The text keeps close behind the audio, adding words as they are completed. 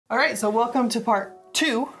All right, so welcome to part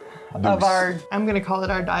 2 of our, I'm gonna call it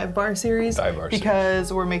our dive bar series.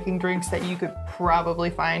 Because we're making drinks that you could probably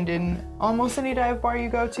find in almost any dive bar you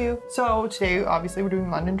go to. So today, obviously we're doing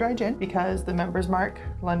London Dry Gin because the members mark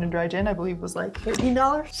London Dry Gin, I believe was like $13?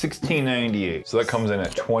 $16.98. So that comes in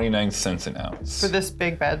at 29 cents an ounce. For this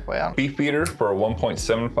big bad boy. Beefeater for a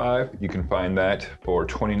 1.75, you can find that for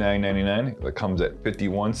 $29.99. That comes at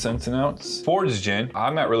 51 cents an ounce. Ford's Gin,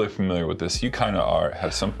 I'm not really familiar with this. You kind of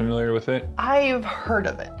have some familiar with it? I've heard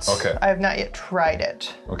of it. Okay. I have not yet tried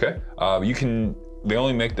it. Okay. They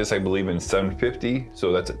only make this, I believe, in 750,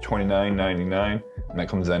 so that's at $29.99, and that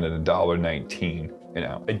comes in at $1.19 an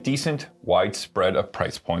ounce. A decent wide spread of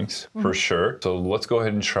price points, for sure. So let's go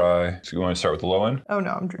ahead and try. So you want to start with the low end? Oh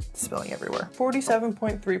no, I'm spilling everywhere.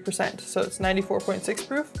 47.3%, so it's 94.6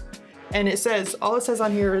 proof. And it says, all it says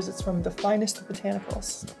on here is it's from the finest of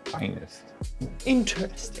botanicals. The finest.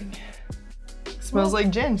 Interesting. Smells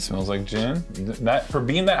like gin. Smells like gin. That, for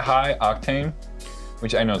being that high octane,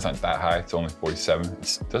 which I know it's not that high, it's only 47.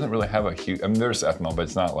 It doesn't really have a huge, I mean, there's ethanol, but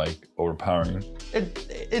it's not like overpowering.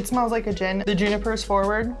 It smells like a gin. The juniper's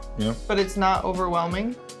forward, yeah, but it's not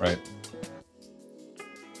overwhelming. Right.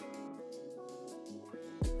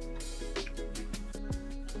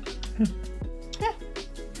 Yeah.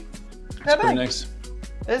 Not bad. Pretty nice.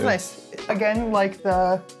 It is nice. Again, like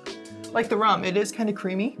the rum, it is kind of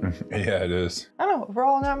creamy. Yeah, it is. I don't know,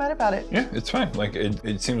 overall not mad about it. Yeah, it's fine. Like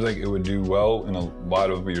it seems like it would do well in a lot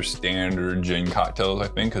of your standard gin cocktails, I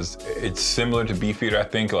think, because it's similar to Beefeater, I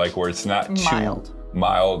think, like where it's not too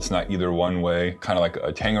mild, it's not either one way. Kind of like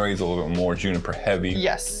a Tanqueray is a little bit more juniper heavy.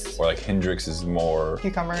 Yes. Or like Hendrix is more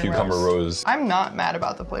cucumber rose. I'm not mad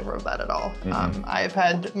about the flavor of that at all. I've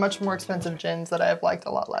had much more expensive gins that I've liked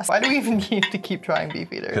a lot less. Why do we even keep trying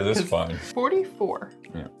Beefeater? Because it's fun. 44.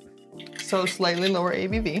 Yeah. So slightly lower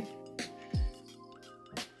ABV.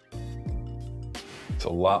 It's a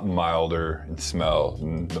lot milder in smell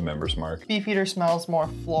than the Members Mark. Beefeater smells more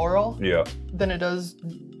floral than it does,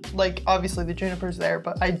 like obviously the juniper's there,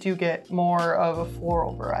 but I do get more of a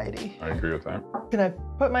floral variety. I agree with that. Can I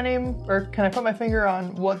put my name, or can I put my finger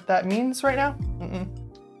on what that means right now?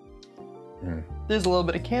 There's a little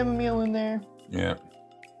bit of chamomile in there. Yeah.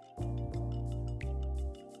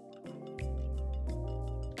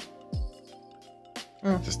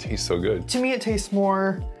 It just tastes so good. To me, it tastes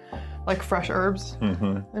more like fresh herbs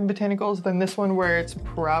and botanicals than this one where it's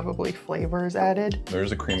probably flavors added.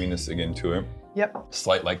 There's a creaminess again to it. Yep.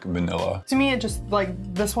 Slight like vanilla. To me, it just like,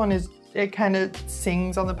 this one is, it kind of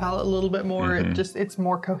sings on the palate a little bit more. It's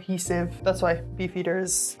more cohesive. That's why Beefeater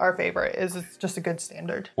is our favorite, it's just a good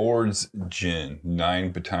standard. Ford's Gin,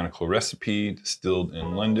 9 botanical recipe, distilled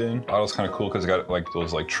in London. Bottle's kind of cool because it's got like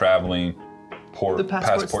those like traveling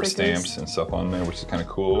passport stamps and stuff on there, which is kind of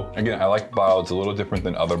cool. Again, I like the bottle. It's a little different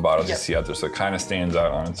than other bottles you see out there, so it kind of stands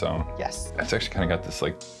out on its own. Yes. It's actually kind of got this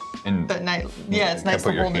like, it's nice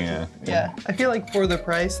to hold it. Yeah, I feel like for the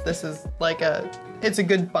price, this is like it's a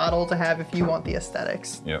good bottle to have if you want the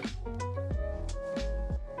aesthetics. Yep.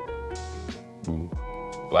 Ooh.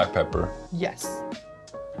 Black pepper. Yes.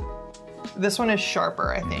 This one is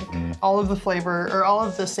sharper, I think. All of the flavor, or all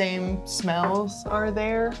of the same smells are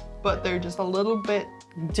there, but they're just a little bit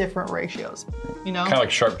different ratios, you know? Kind of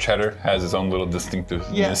like sharp cheddar has its own little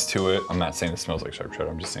distinctiveness to it. I'm not saying it smells like sharp cheddar,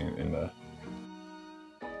 I'm just saying in the...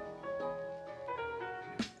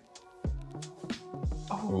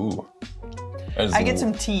 Ooh. I get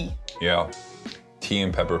some tea. Yeah. Tea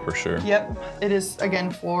and pepper for sure. Yep, it is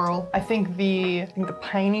again floral. I think the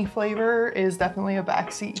piney flavor is definitely a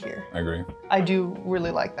backseat here. I agree. I do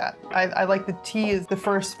really like that. I like the tea is the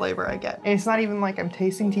first flavor I get. And it's not even like I'm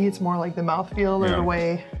tasting tea, it's more like the mouthfeel or the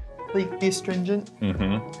way, like the astringent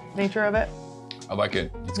nature of it. I like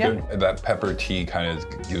it. It's good. That pepper tea kind of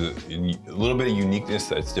gives it a little bit of uniqueness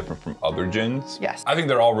that's different from other gins. Yes. I think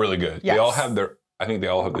they're all really good. Yes. They all have their, I think they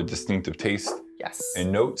all have their distinctive taste. Yes.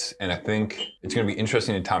 And notes, and I think it's gonna be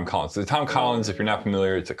interesting in Tom Collins. So the Tom Collins, if you're not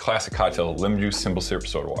familiar, it's a classic cocktail, lemon juice, simple syrup,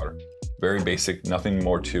 soda water. Very basic, nothing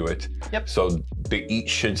more to it. Yep. So they each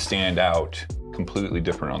should stand out completely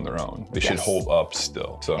different on their own. They should hold up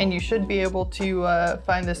still. So. And you should be able to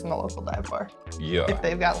find this in the local dive bar. Yeah. If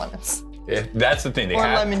they've got lemons. That's the thing. They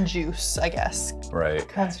have lemon juice, I guess. Right.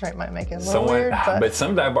 Concentrate might make it a little weird, but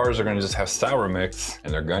some dive bars are gonna just have sour mix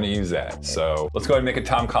and they're gonna use that. So let's go ahead and make a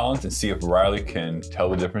Tom Collins and see if Riley can tell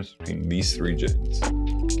the difference between these 3 gins.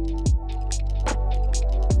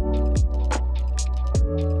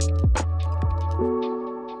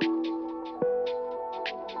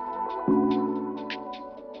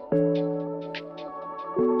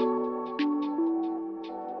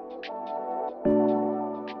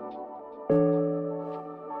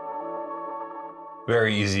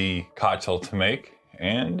 Very easy cocktail to make,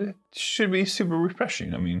 and it should be super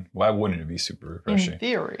refreshing. I mean, why wouldn't it be super refreshing? In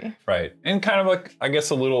theory. Right, and kind of like, I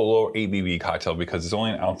guess, a little lower ABV cocktail because it's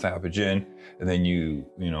only an ounce and a half of gin, and then you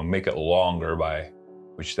make it longer by,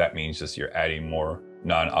 which that means just you're adding more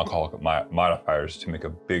non-alcoholic modifiers to make a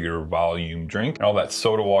bigger volume drink. And all that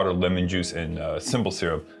soda water, lemon juice, and simple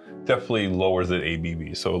syrup definitely lowers the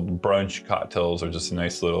ABV. So brunch cocktails are just a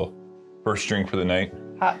nice little first drink for the night.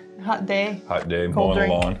 Hot day. Hot day, mowing the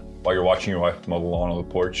lawn while you're watching your wife mow the lawn on the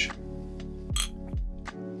porch.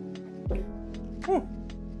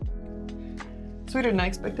 Sweeter than I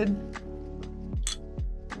expected.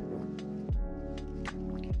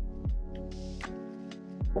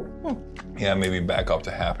 Yeah, maybe back up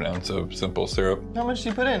to half an ounce of simple syrup. How much do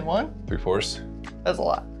you put in? 1? 3/4. That's a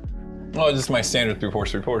lot. Well, just my standard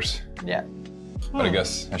 3/4. Yeah. But I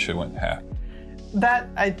guess I should have went half. That,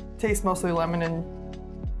 I taste mostly lemon and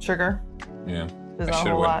sugar. Yeah. There's not a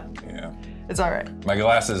whole lot. Yeah. It's all right. My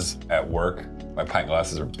glasses at work, my pint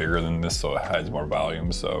glasses are bigger than this, so it has more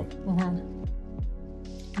volume, so.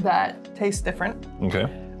 That tastes different. Okay.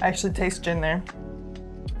 I actually taste gin there.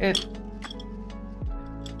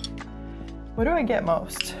 What do I get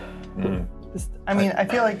most? I mean, I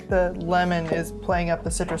feel like the lemon is playing up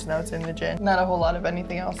the citrus notes in the gin. Not a whole lot of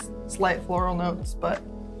anything else. Slight floral notes, but.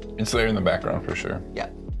 It's there in the background for sure. Yeah.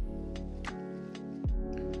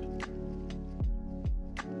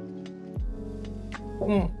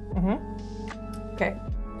 Okay.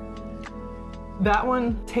 That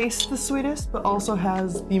one tastes the sweetest, but also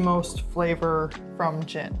has the most flavor from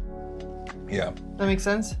gin. Yeah. That makes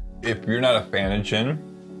sense? If you're not a fan of gin,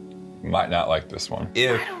 you might not like this one.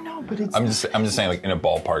 I don't know, but it's... I'm just saying, like, in a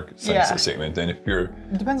ballpark sense of statement. Then if you're...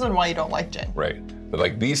 It depends on why you don't like gin. Right. But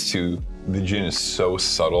like these two, the gin is so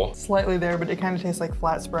subtle. Slightly there, but it kind of tastes like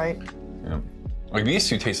flat Sprite. Yeah. Like these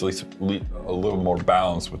two taste at least a little more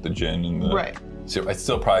balanced with the gin and the... Right. So I'd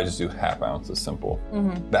still probably just do half ounce of simple.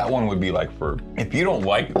 That one would be like for, if you don't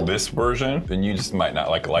like this version, then you just might not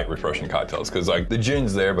like light refreshing cocktails. Cause like the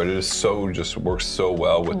gin's there, but it is so, just works so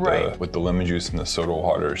well with the lemon juice and the soda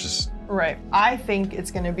water. It's just. Right. I think it's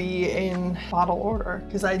gonna be in bottle order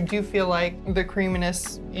because I do feel like the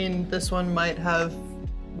creaminess in this one might have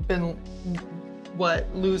been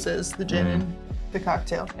what loses the gin in the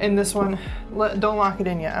cocktail. In this one, don't lock it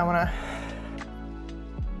in yet.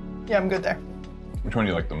 Yeah, I'm good there. Which one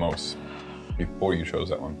do you like the most before you chose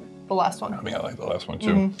that one? The last one. I mean, I like the last one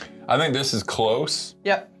too. I think this is close.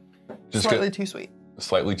 Yep. Just slightly too sweet.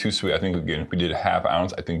 Slightly too sweet. I think, again, if we did a half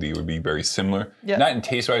ounce, I think they would be very similar. Yep. Not in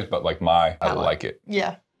taste wise, but like I like it.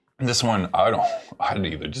 Yeah. This one, I'd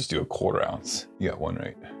either just do a 1/4 ounce. You got one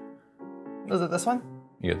right. Was it this one?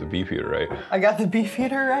 You got the Beefeater right. I got the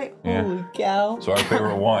Beefeater right? Yeah. Holy cow. So our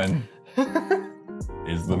favorite one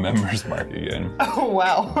is the Members Mark again. Oh,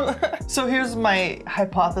 wow. So here's my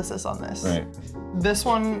hypothesis on this. Right. This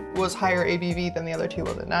one was higher ABV than the other two,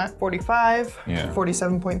 was it not? 45,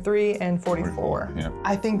 47.3, and 44. Yeah.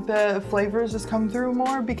 I think the flavors just come through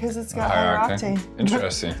more because it's got higher octane.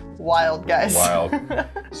 Interesting. Wild, guys. Wild.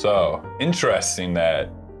 So, interesting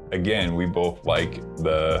that, again, we both like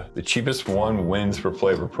the cheapest one wins for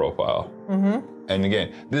flavor profile. And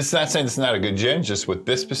again, this is not saying it's not a good gin, just with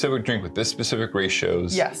this specific drink, with this specific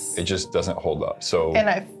ratios, it just doesn't hold up. So. And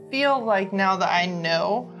I feel like now that I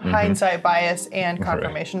know hindsight bias and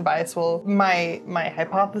confirmation bias my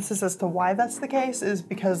hypothesis as to why that's the case is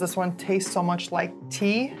because this one tastes so much like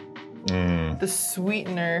tea. The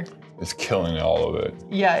sweetener is killing all of it.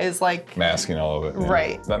 Yeah, is like masking all of it.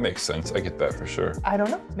 Right. That makes sense. I get that for sure. I don't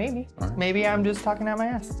know. Maybe. Maybe I'm just talking out my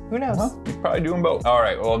ass. Who knows? Well, you're probably doing both. All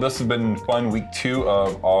right. Well, this has been fun week 2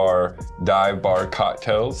 of our dive bar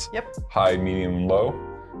cocktails. Yep. High, medium, low.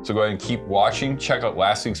 So go ahead and keep watching. Check out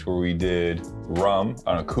last week's where we did rum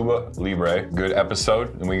on a Cuba Libre. Good episode.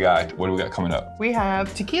 And what do we got coming up? We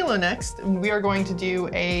have tequila next. And we are going to do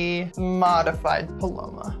a modified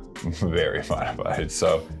Paloma. Very modified.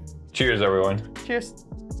 So cheers, everyone. Cheers.